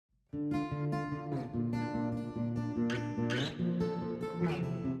Hey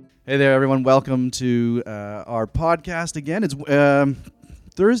there, everyone. Welcome to our podcast again. It's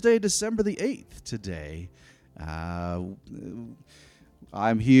Thursday, December the 8th today. I'm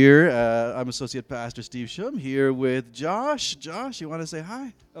here. I'm Associate Pastor Steve Shum here with Josh. Josh, you want to say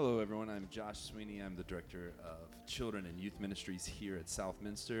hi? Hello, everyone. I'm Josh Sweeney. I'm the Director of Children and Youth Ministries here at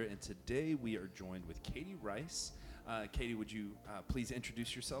Southminster. And today we are joined with Katie Rice. Katie, would you please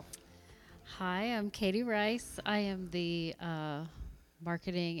introduce yourself? Hi, I'm Katie Rice. I am the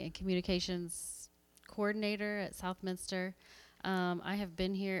Marketing and Communications Coordinator at Southminster. I have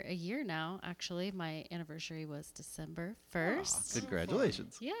been here a year now, actually. My anniversary was December 1st.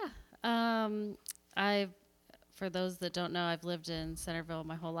 Congratulations. Yeah. For those that don't know, I've lived in Centerville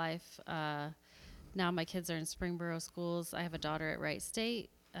my whole life. Now my kids are in Springboro schools. I have a daughter at Wright State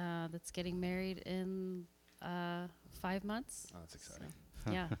that's getting married in 5 months. Oh, that's exciting.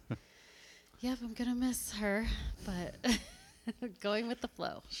 So, yeah. Yep, I'm going to miss her, but going with the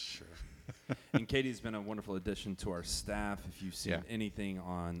flow. Sure. And Katie's been a wonderful addition to our staff. If you've seen anything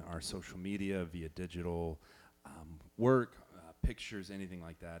on our social media via digital work, pictures, anything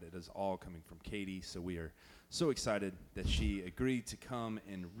like that, it is all coming from Katie. So we are so excited that she agreed to come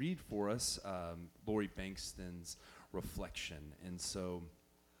and read for us Laurie Bankston's Reflection. And so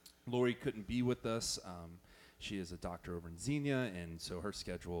Laurie couldn't be with us. She is a doctor over in Xenia, and so her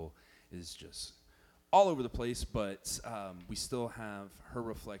schedule is just all over the place, but we still have her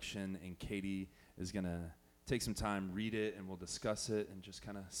reflection, and Katie is going to take some time, read it, and we'll discuss it and just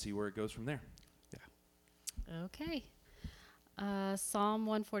kind of see where it goes from there. Yeah. Okay. Psalm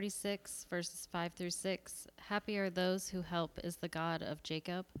 146, verses 5 through 6. Happy are those who help is the God of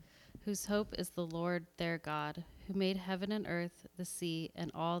Jacob, whose hope is the Lord their God, who made heaven and earth, the sea, and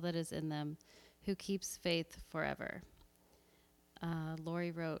all that is in them, who keeps faith forever.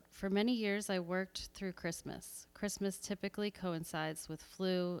 Laurie wrote, for many years I worked through Christmas. Christmas typically coincides with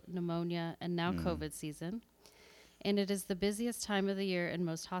flu, pneumonia, and now COVID season, and it is the busiest time of the year in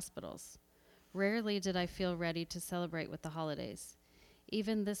most hospitals. Rarely did I feel ready to celebrate with the holidays,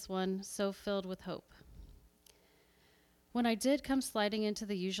 even this one so filled with hope. When I did come sliding into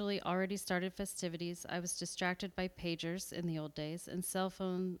the usually already started festivities, I was distracted by pagers in the old days and cell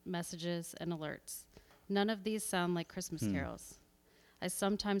phone messages and alerts. None of these sound like Christmas carols. I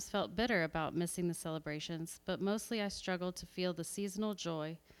sometimes felt bitter about missing the celebrations, but mostly I struggled to feel the seasonal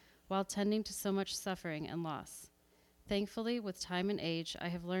joy while tending to so much suffering and loss. Thankfully, with time and age, I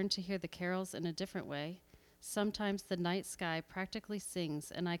have learned to hear the carols in a different way. Sometimes the night sky practically sings,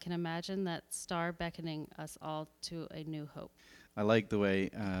 and I can imagine that star beckoning us all to a new hope. I like the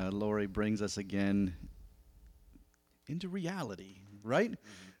way Laurie brings us again into reality, right?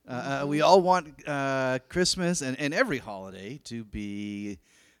 We all want Christmas and every holiday to be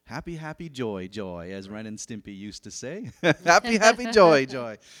happy, happy, joy, joy, as Ren and Stimpy used to say. Happy, happy, joy,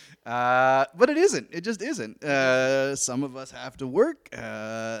 joy. But it isn't. It just isn't. Some of us have to work.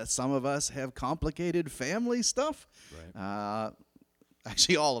 Some of us have complicated family stuff. Right.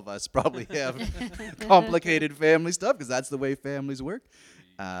 Actually, all of us probably have complicated family stuff because that's the way families work.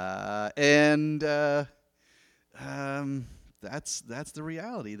 That's the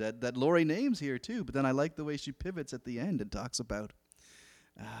reality that Laurie names here too. But then I like the way she pivots at the end and talks about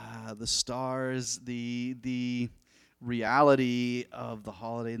the stars, the reality of the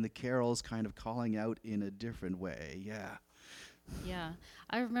holiday and the carols kind of calling out in a different way. Yeah. Yeah.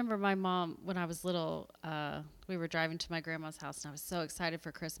 I remember my mom, when I was little, we were driving to my grandma's house, and I was so excited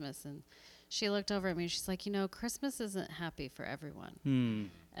for Christmas. And she looked over at me, and she's like, Christmas isn't happy for everyone.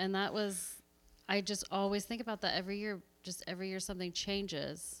 And that was, I just always think about that every year. Just every year something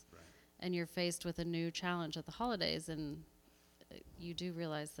changes, right, and you're faced with a new challenge at the holidays, and you do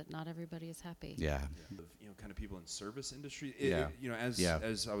realize that not everybody is happy. Yeah. Kind of people in service industry.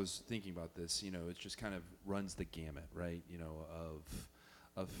 As I was thinking about this, it just kind of runs the gamut, right?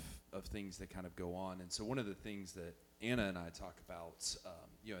 Of things that kind of go on. And so one of the things that Anna and I talk about,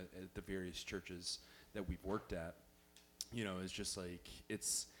 at the various churches that we've worked at, is just like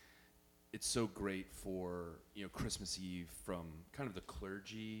it's so great for Christmas Eve from kind of the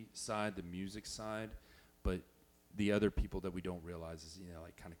clergy side, the music side, but the other people that we don't realize is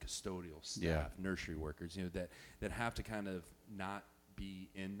like kind of custodial staff, nursery workers, that have to kind of not be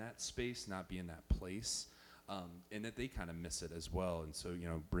in that space, not be in that place, and that they kind of miss it as well. And so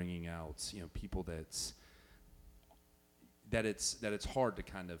bringing out people that it's hard to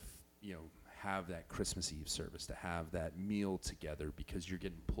kind of have that Christmas Eve service, to have that meal together, because you're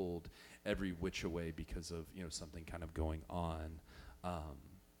getting pulled every which way because of something kind of going on.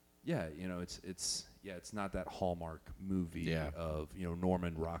 yeah, it's not that Hallmark movie Yeah. of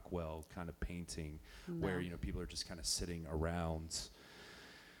Norman Rockwell kind of painting where No. people are just kind of sitting around,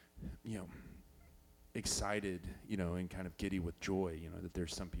 you know, excited, and kind of giddy with joy. That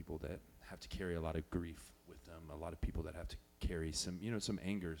there's some people that have to carry a lot of grief with them, a lot of people that have to carry some some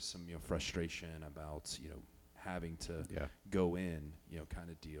anger, some frustration about having to Yeah. go in, kind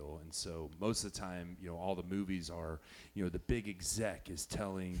of deal. And so most of the time, all the movies are, the big exec is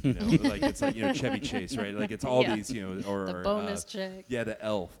telling, like it's like, Chevy Chase, right? Like it's all Yeah. these, The or bonus check. yeah, the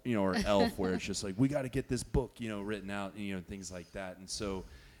elf, or elf, where it's just like, we got to get this book, written out, things like that. And so,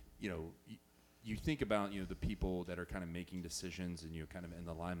 you think about, the people that are kind of making decisions and, kind of in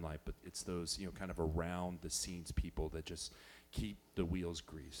the limelight, but it's those, kind of around the scenes people that just keep the wheels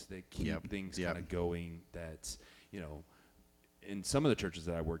greased. They keep Yep. things Yep. kind of going that, in some of the churches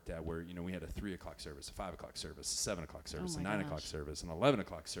that I worked at where, we had a 3 o'clock service, a 5 o'clock service, a 7 o'clock service, a my 9 o'clock gosh. service, an 11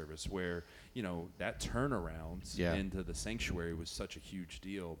 o'clock service where, that turnaround Yeah. into the sanctuary was such a huge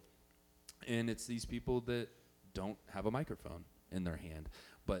deal. And it's these people that don't have a microphone in their hand,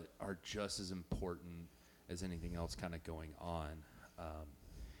 but are just as important as anything else kind of going on.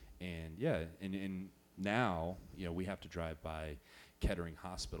 And now, we have to drive by Kettering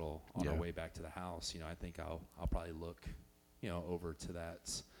Hospital on our Yeah. way back to the house. I think I'll probably look, over to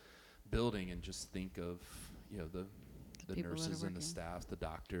that building and just think of, the people that are nurses and the working. staff, the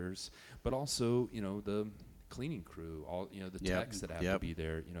doctors, but also, the cleaning crew, all, the Yep. techs that have to Yep. be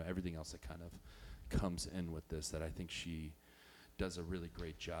there, everything else that kind of comes in with this that I think she does a really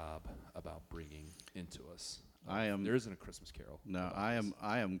great job about bringing into us. There isn't a Christmas Carol. No, about I this.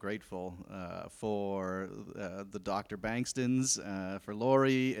 am grateful for the Dr. Bankstons, for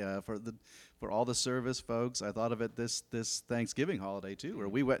Laurie, for all the service folks. I thought of it this Thanksgiving holiday too, where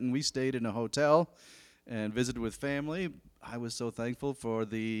we went and we stayed in a hotel and visited with family. I was so thankful for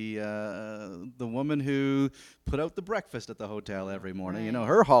the woman who put out the breakfast at the hotel every morning. Right.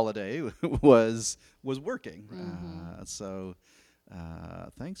 Her holiday was working. Mhm. So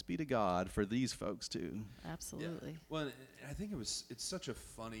thanks be to God for these folks too. Absolutely. Yeah. Well, and I think it's such a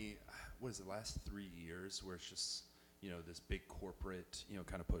funny, what is it, last 3 years where it's just, this big corporate,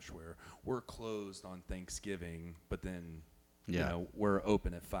 kind of push where we're closed on Thanksgiving, but then, Yeah. we're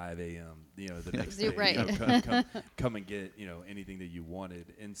open at 5 a.m., the next day. You're right. Come and get, anything that you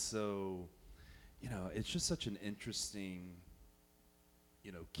wanted. And so, it's just such an interesting,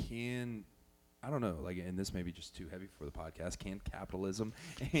 I don't know, like, and this may be just too heavy for the podcast. Can capitalism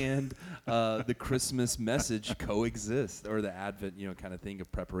and the Christmas message coexist, or the Advent, kind of thing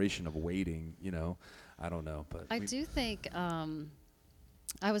of preparation of waiting? I don't know, but I do think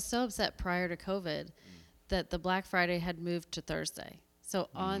I was so upset prior to COVID that the Black Friday had moved to Thursday. So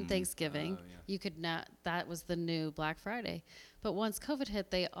on Thanksgiving, Oh, yeah. you could not, that was the new Black Friday. But once COVID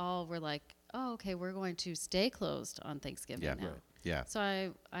hit, they all were like, oh, okay, we're going to stay closed on Thanksgiving Yeah. now. Right. Yeah. So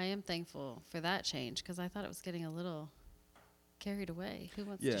I am thankful for that change because I thought it was getting a little carried away. Who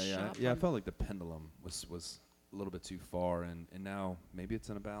wants to shop? I on- felt like the pendulum was a little bit too far, and now maybe it's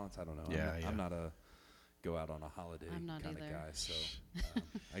in a balance. I don't know. Yeah, I'm not a go out on a holiday I'm not kind of either. guy, so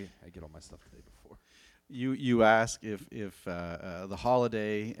I get all my stuff the day before. You ask if the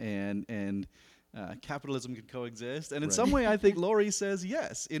holiday and capitalism can coexist, and in Right. some way, I think Laurie says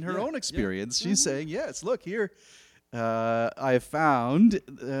yes. In her Yeah, own yeah. experience, she's saying yes. Look here, I found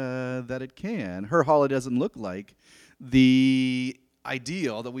that it can. Her holiday doesn't look like the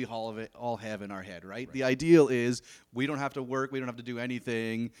ideal that we all have in our head, right? The ideal is we don't have to work, we don't have to do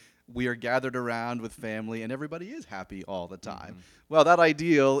anything. We are gathered around with family, and everybody is happy all the time. Well, that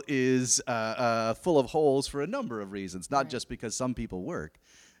ideal is full of holes for a number of reasons, not Right. just because some people work.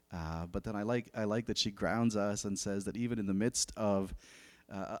 But then I like that she grounds us and says that even in the midst of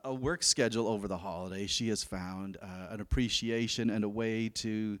a work schedule over the holiday, she has found an appreciation and a way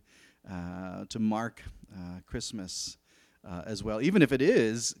to mark Christmas as well, even if it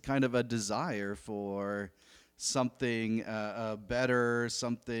is kind of a desire for something better,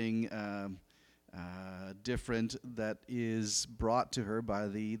 something different that is brought to her by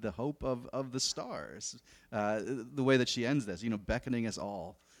the hope of the stars. The way that she ends this, beckoning us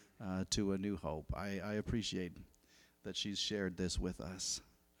all to a new hope. I appreciate that she's shared this with us.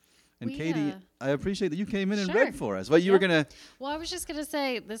 And We, Katie, I appreciate that you came in and Sure. read for us. Well, you were Yep. going to... Well, I was just going to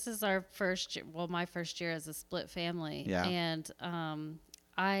say this is our my first year as a split family. Yeah. And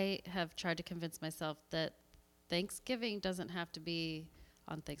I have tried to convince myself that Thanksgiving doesn't have to be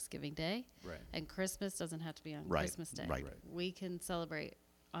on Thanksgiving Day. Right. And Christmas doesn't have to be on Right, Christmas Day. right. We can celebrate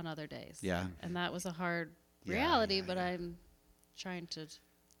on other days. Yeah. And that was a hard Yeah, reality, yeah, but yeah. I'm trying to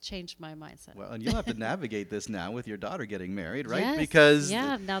changed my mindset. Well, and you'll have to navigate this now with your daughter getting married, right? Yes, Because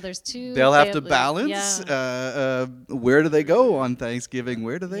now there's two. they'll have to families. balance. Yeah. Where do they go on Thanksgiving?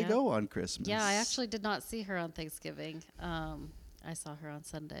 Where do they Yep. go on Christmas? Yeah, I actually did not see her on Thanksgiving. I saw her on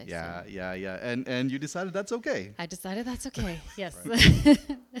Sunday. Yeah, so yeah. And you decided that's okay. I decided that's okay. Yes.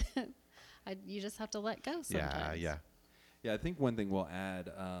 You just have to let go sometimes. Yeah. Yeah, I think one thing we'll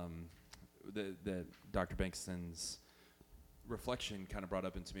add that Dr. Bankston's reflection kind of brought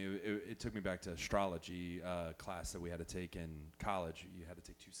up into me. It took me back to astrology class that we had to take in college. You had to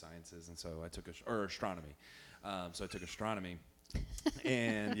take 2 sciences, and so I took astronomy. So I took astronomy,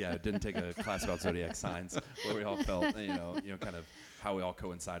 and didn't take a class about zodiac signs where we all felt kind of how we all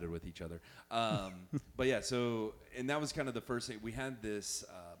coincided with each other. But yeah, and that was kind of the first thing. We had this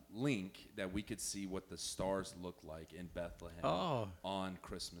link that we could see what the stars looked like in Bethlehem on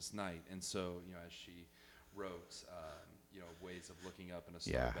Christmas night. And so, as she wrote, ways of looking up and a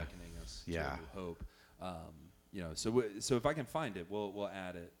star beckoning us to a new hope. So if I can find it, we'll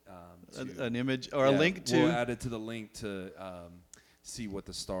add it. An image or a link to. We'll add it to the link to see what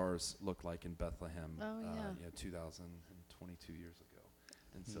the stars look like in Bethlehem. 2022 years ago.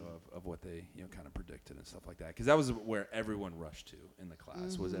 And so of what they kind of predicted and stuff like that, because that was where everyone rushed to in the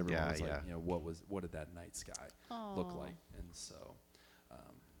class. Was everyone was like, what did that night sky look like? And so,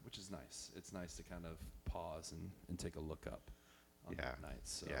 which is nice. It's nice to kind of pause and take a look up on that night.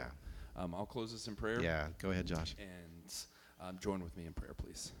 So I'll close this in prayer. Yeah, go ahead, Josh. And join with me in prayer,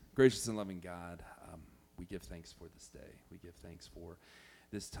 please. Gracious and loving God, we give thanks for this day. We give thanks for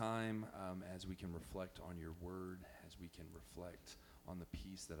this time as we can reflect on your word, as we can reflect on the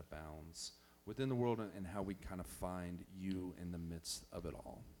peace that abounds within the world and how we kind of find you in the midst of it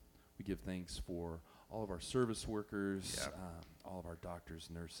all. We give thanks for all of our service workers, all of our doctors,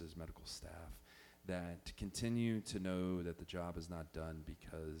 nurses, medical staff, that continue to know that the job is not done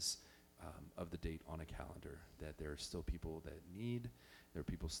because of the date on a calendar, that there are still people that need, there are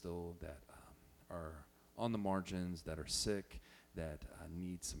people still that are on the margins, that are sick, that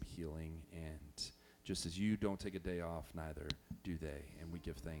need some healing, and just as you don't take a day off, neither do they, and we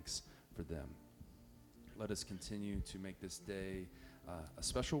give thanks for them. Let us continue to make this day a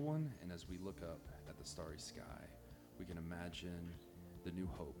special one, and as we look up at the starry sky, we can imagine the new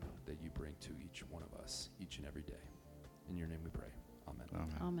hope that you bring to each one of us each and every day. In your name we pray. Amen.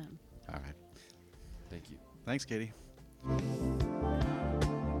 Amen. All right. Thank you. Thanks, Katie.